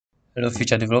Hello,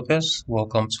 future developers.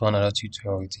 Welcome to another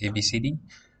tutorial with ABCD.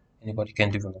 Anybody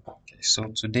can develop. Okay,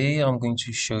 so today I'm going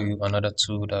to show you another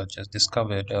tool that I just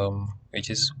discovered, which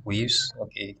is Waves.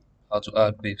 Okay, how to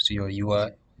add Waves to your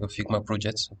UI, your Figma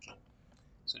projects. Okay,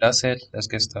 so that's it. Let's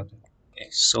get started. Okay,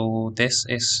 so this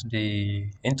is the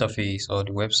interface or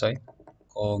the website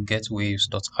called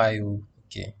getwaves.io.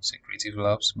 Okay, it's a Creative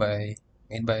Labs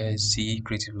made by C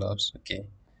Creative Labs. Okay,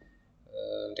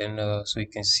 so you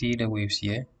can see the waves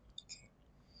here.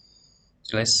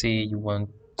 So let's say you want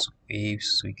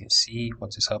waves so you can see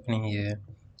what is happening here.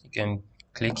 You can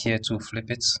click here to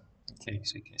flip it. Okay,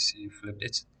 so you can see you flipped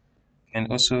it. And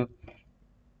also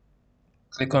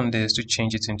click on this to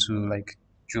change it into like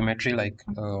geometry, like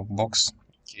box.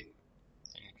 Okay,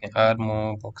 and you can add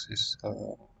more boxes.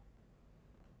 So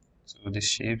the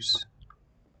shapes.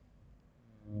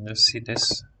 Let's see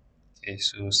this. Okay,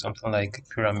 so something like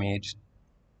pyramid.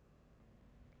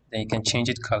 Then you can change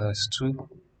it colors too.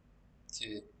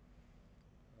 Okay,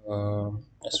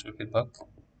 let's flip it back.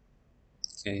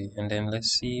 Okay, and then let's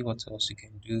see what else you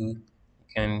can do. You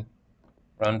can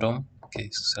random. Okay,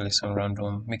 so select some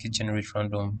random, make it generate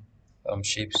random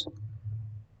shapes.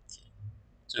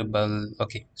 So but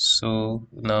okay, so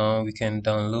now we can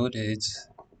download it,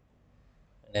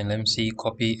 and then let me see,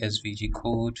 copy SVG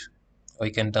code, or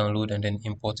you can download and then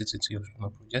import it into your Figma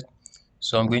project.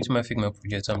 So I'm going to my Figma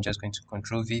project. I'm just going to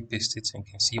Control V, paste it, and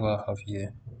you can see what I have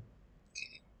here.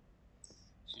 Okay,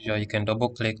 so you can double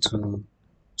click to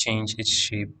change its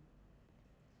shape.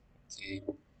 Okay,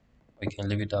 we can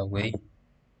leave it that way.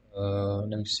 Let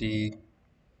me see.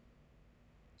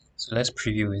 So let's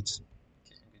preview it.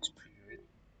 Okay, I'm going to preview it.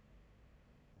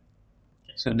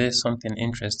 So there's something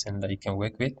interesting that you can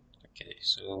work with. Okay,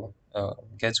 so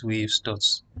get waves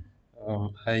dots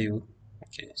IO.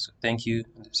 Okay, so thank you.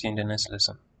 See you in the next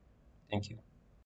lesson. Thank you.